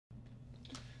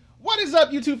What is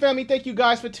up, YouTube family? Thank you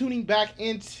guys for tuning back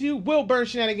into Will Burn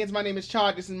Shenanigans. My name is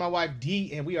Chad. This is my wife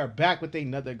D, and we are back with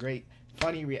another great,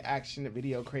 funny reaction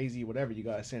video, crazy, whatever you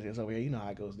guys send us over here. You know how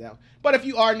it goes down. But if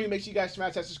you are new, make sure you guys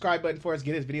smash that subscribe button for us.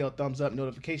 Get this video a thumbs up,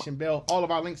 notification bell. All of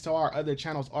our links to our other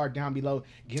channels are down below.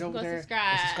 Get over there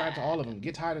and subscribe to all of them.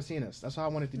 Get tired of seeing us. That's all I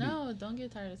wanted to do. No, don't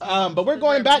get tired of seeing us. But we're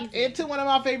going back into one of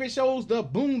my favorite shows, the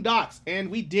Boondocks, and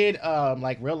we did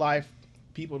like real life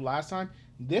people last time.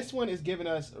 This one is giving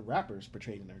us rappers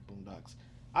portrayed in their Boondocks.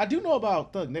 I do know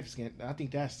about Thugnificent. I think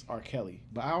that's R. Kelly,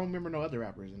 but I don't remember no other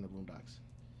rappers in the Boondocks.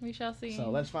 We shall see. So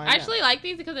let's find out. out. I actually like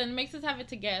these because it makes us have it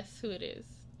to guess who it is.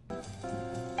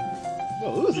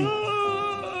 Whoa, Uzi.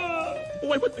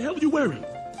 Wait, what the hell are you wearing?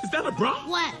 Is that a bra?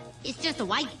 What? It's just a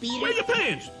white beater. Where are your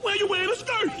pants? Why are you wearing a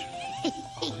skirt?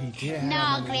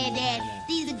 No, Granddad.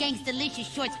 These are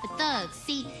Gangstalicious shorts for thugs.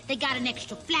 See, they got an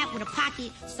extra flap with a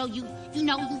pocket, so you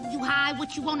hide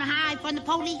what you want to hide from the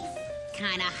police.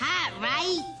 Kinda hot,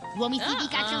 right? You want me to see if he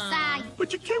got your side?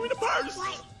 But you carry the purse.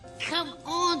 What? Come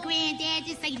on, Granddad.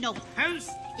 This ain't no purse.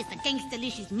 It's a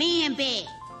Gangstalicious man bag.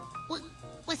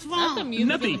 What's wrong? That's the music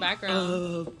Nothing. in the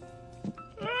background.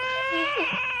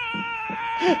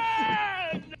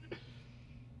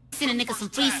 Send a nigga some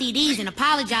free CDs and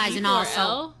apologize and all,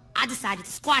 so I decided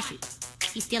to squash it.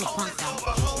 He's still a punk though.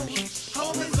 Home is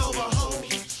over, home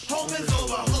is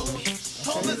over,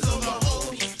 home is over,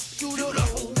 do the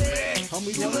whole man,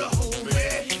 do the whole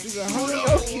man, do the whole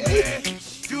man,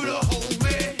 do the whole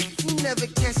man. You never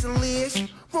catching lids,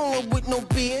 rolling with no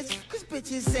beards, cause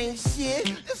bitches ain't shit.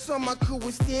 That's all my crew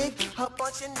is thick, a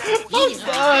bunch of niggas.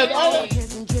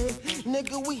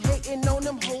 Nigga, we hating on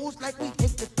them hoes like we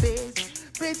hate the feds.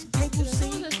 Bitch, can't you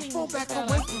see? Fall back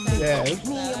away from me. Yeah.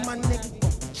 Me and my nigga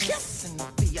just in the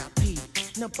VIP.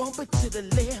 Now bump it to the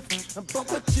left and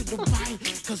bump it to the right.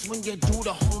 Cause when you do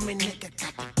the homie, nigga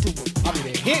got to do it. I mean,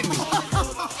 they hit me.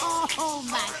 Oh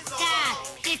my God,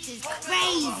 this is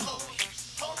crazy.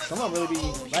 Someone really be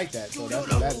like that. So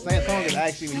that same song is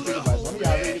actually, when you think about it, some of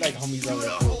y'all really like homies over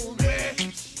there.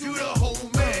 Do the whole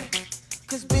man.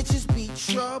 Cause bitches be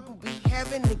trouble, be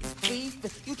having niggas beef.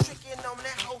 You tricking on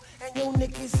that hoe and your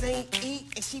niggas ain't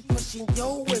eat. And she pushing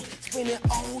your way, spending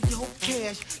all your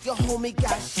cash. Your homie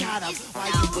got shot up while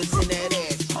you was in that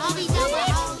ass. Homies over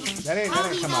homies. That ain't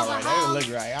come out right. That didn't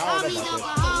look right. I don't know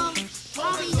about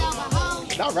Homies over homies.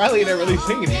 this. Not Riley, they're really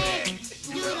singing it.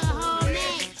 Do the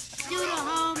homie. Do the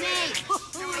homie.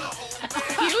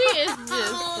 Huey is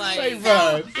just Hey, like, bro,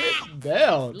 sit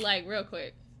down. like real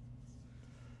quick.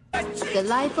 The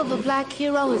life of a black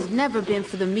hero has never been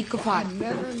for the meek of heart. I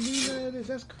never knew none of this.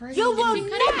 That's crazy. You will Did she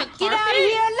cut out not the get out of carpet?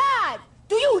 here alive.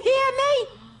 Do you hear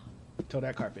me? Tow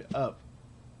that carpet up.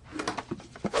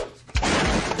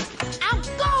 I'm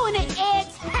going to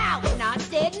Ed's house. And I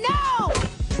said no.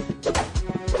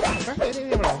 First, they didn't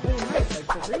even a whole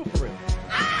night. Like, for real.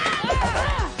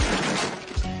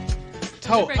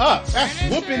 Toe up. That's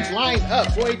whoopings lined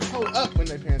up. Boy, toe up when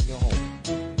their parents go home.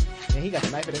 And he got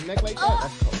the knife at his neck like that.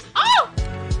 That's cold. Oh!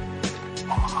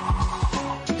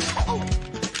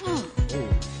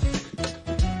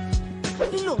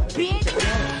 You little bitch.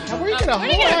 Now, where you get a whole Where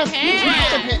you get a ass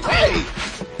pan? Hey!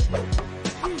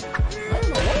 I don't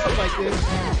know why it's like this.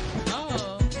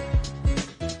 Oh.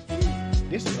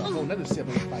 This is a whole nother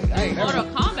sibling fight. I ain't never.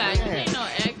 Mortal Kombat. This ain't no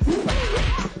X.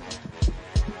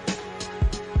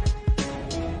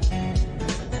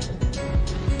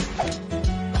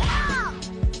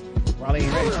 Riley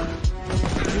ain't ready.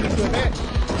 You need to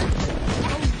advance.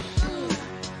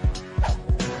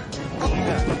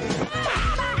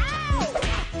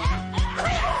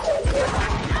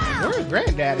 Where's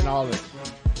Granddad in all this?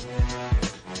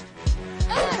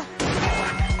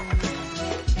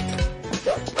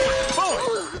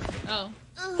 Oh.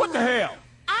 What the hell?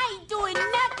 I ain't doing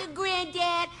nothing,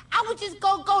 Granddad. I was just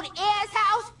gonna go to Ed's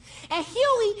house, and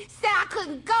Huey said I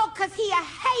couldn't go because he a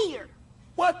hater.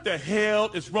 What the hell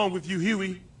is wrong with you,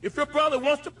 Huey? If your brother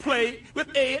wants to play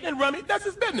with Ed and Rummy, that's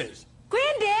his business.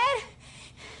 Granddad,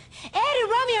 Ed and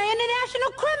Rummy are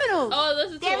international criminals. Oh,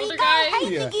 this is the There he older go, guy?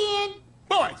 hating Yeah. again.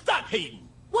 Boy, stop hating.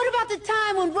 What about the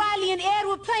time when Riley and Ed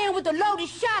were playing with a loaded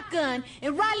shotgun,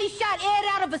 and Riley shot Ed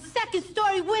out of a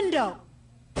second-story window?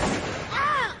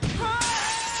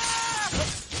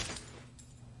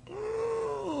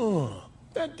 Oh,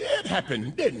 that did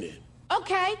happen, didn't it?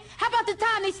 Okay, how about the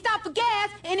time they stopped for gas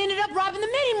and ended up robbing the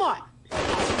mini-mart?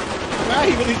 Now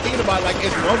he really thinking about like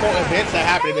it's normal events that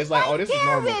happen. It's like, oh, this is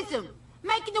normal. Terrorism,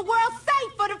 making the world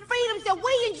safe for the freedoms that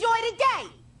we enjoy today.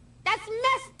 That's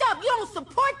messed up. You don't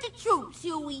support the troops,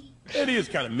 Huey. It is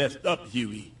kind of messed up,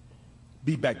 Huey.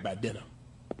 Be back by dinner.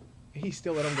 He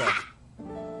still let him go.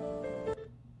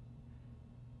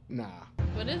 Nah,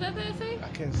 What is that they say? I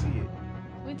couldn't see it.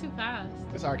 Went too fast.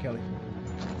 It's R. Kelly.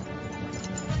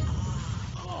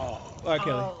 R. Kelly.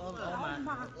 Oh my.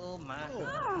 Oh my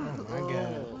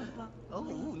God. Oh,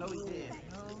 no, he did.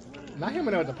 Not him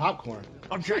in there with the popcorn.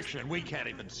 Objection, we can't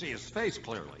even see his face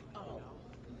clearly.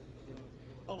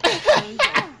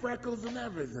 Freckles and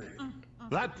everything.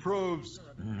 That proves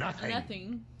nothing.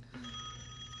 Nothing.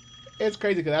 It's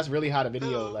crazy because that's really how the video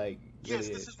Hello? like. Yes,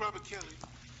 Really this is Robert Kelly.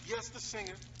 Yes, the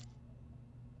singer.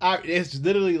 It's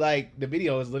literally like the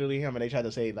video is literally him, and they tried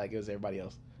to say like it was everybody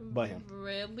else but him.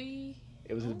 Really?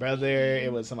 It was his brother.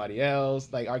 It was somebody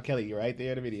else. Like R. Kelly, you're right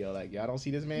there in the video. Like y'all don't see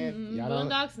this man. Y'all don't.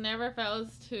 Boondocks never fails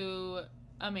to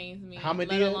amaze me. How many-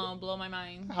 let alone blow my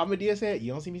mind. How Medea said,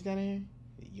 "You don't see me standing here.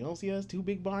 You don't see us two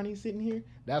big Barneys sitting here."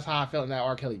 That's how I felt in that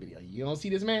R. Kelly video. You don't see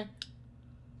this man.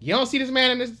 You don't see this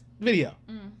man in this video.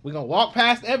 We're gonna walk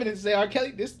past evidence and say R. Kelly,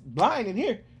 this blind in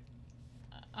here.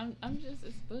 I'm just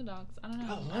it's Boondocks. I don't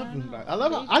know. I love Boondocks. I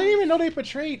love it. I didn't even know they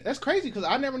portrayed. That's crazy because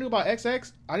I never knew about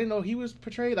XX. I didn't know he was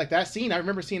portrayed like that scene. I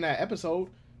remember seeing that episode,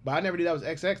 but I never knew that was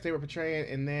XX. They were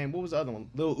portraying, and then what was the other one?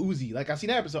 Lil Uzi. Like I seen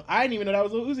that episode. I didn't even know that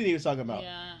was Lil Uzi they was talking about.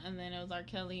 Yeah, and then it was R.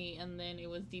 Kelly, and then it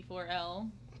was D4L.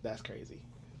 That's crazy.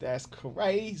 That's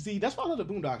crazy. That's why I love the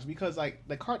Boondocks because like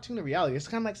the cartoon and reality, it's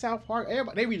kind of like South Park.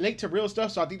 Everybody they relate to real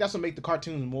stuff, so I think that's what makes the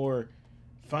cartoons more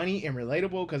funny and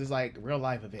relatable because it's like real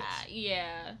life events.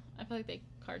 Yeah, I feel like they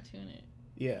cartoon it.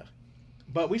 Yeah.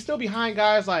 But we still behind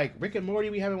guys like Rick and Morty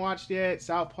we haven't watched yet,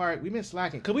 South Park. We've been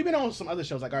slacking. Because we've been on some other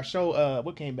shows. Like our show,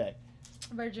 what came back?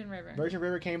 Virgin River. Virgin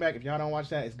River came back. If y'all don't watch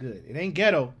that, it's good. It ain't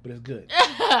ghetto, but it's good.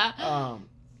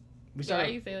 We started Why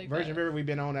you say like Virgin that? River we've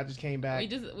been on. That just came back.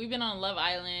 We've been on Love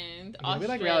Island, Yeah, we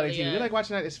like reality TV. We like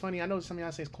watching that. It's funny. I know some of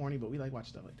y'all say it's corny, but we like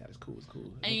watching stuff like that. It's cool. It's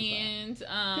cool. And That's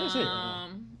it right now.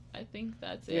 I think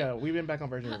that's it. Yeah, we've been back on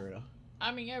Virgin River though.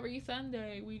 I mean, every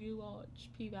Sunday we do watch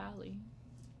P Valley,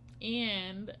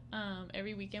 and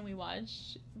every weekend we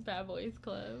watch Bad Boys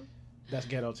Club. That's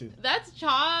ghetto too. That's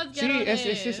Chaw's ghetto. See,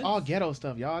 it's just all ghetto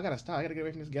stuff, y'all. I gotta stop. I gotta get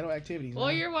away from this ghetto activities. Well,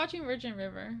 man. you're watching Virgin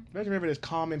River. Virgin River is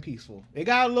calm and peaceful. It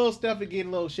got a little stuff that get a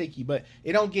little shaky, but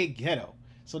it don't get ghetto.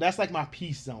 So that's like my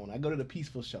peace zone. I go to the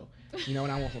peaceful show, you know,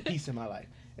 when I want some peace in my life.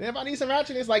 And if I need some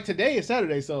ratchetness, like today is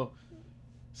Saturday, so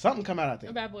something come out. I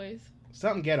think Bad Boys.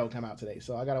 something ghetto come out today,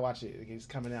 so I gotta watch it. It's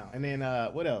coming out. And then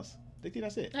what else? I think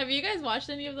that's it. Have you guys watched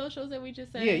any of those shows that we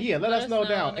just said? Yeah. Let us know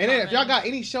down. in And the then if y'all comments. got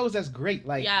any shows that's great,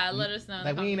 like let us know. in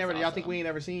like the we ain't never. comments Y'all think also. we ain't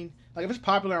never seen? Like if it's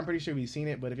popular, I'm pretty sure we've seen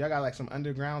it. But if y'all got like some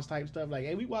underground type stuff, like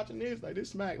hey, we watching this, like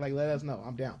this smack, like let us know.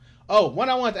 I'm down. Oh, one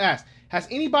I wanted to ask: has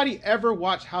anybody ever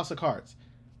watched House of Cards?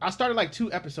 I started like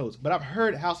 2 episodes, but I've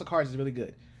heard House of Cards is really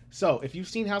good. So if you've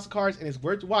seen House of Cards and it's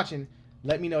worth watching,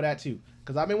 let me know that too.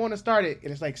 Because I've been wanting to start it,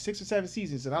 and it's like 6 or 7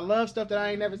 seasons, and I love stuff that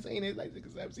I ain't never seen. It's like 6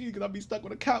 or 7 seasons because I'll be stuck on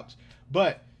the couch.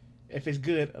 But if it's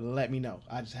good, let me know.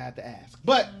 I just had to ask.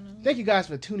 But thank you guys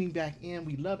for tuning back in.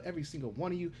 We love every single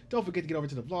one of you. Don't forget to get over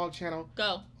to the vlog channel.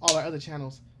 Go. All our other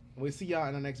channels. We'll see y'all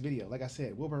in our next video. Like I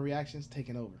said, Wilburn Reactions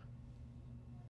taking over.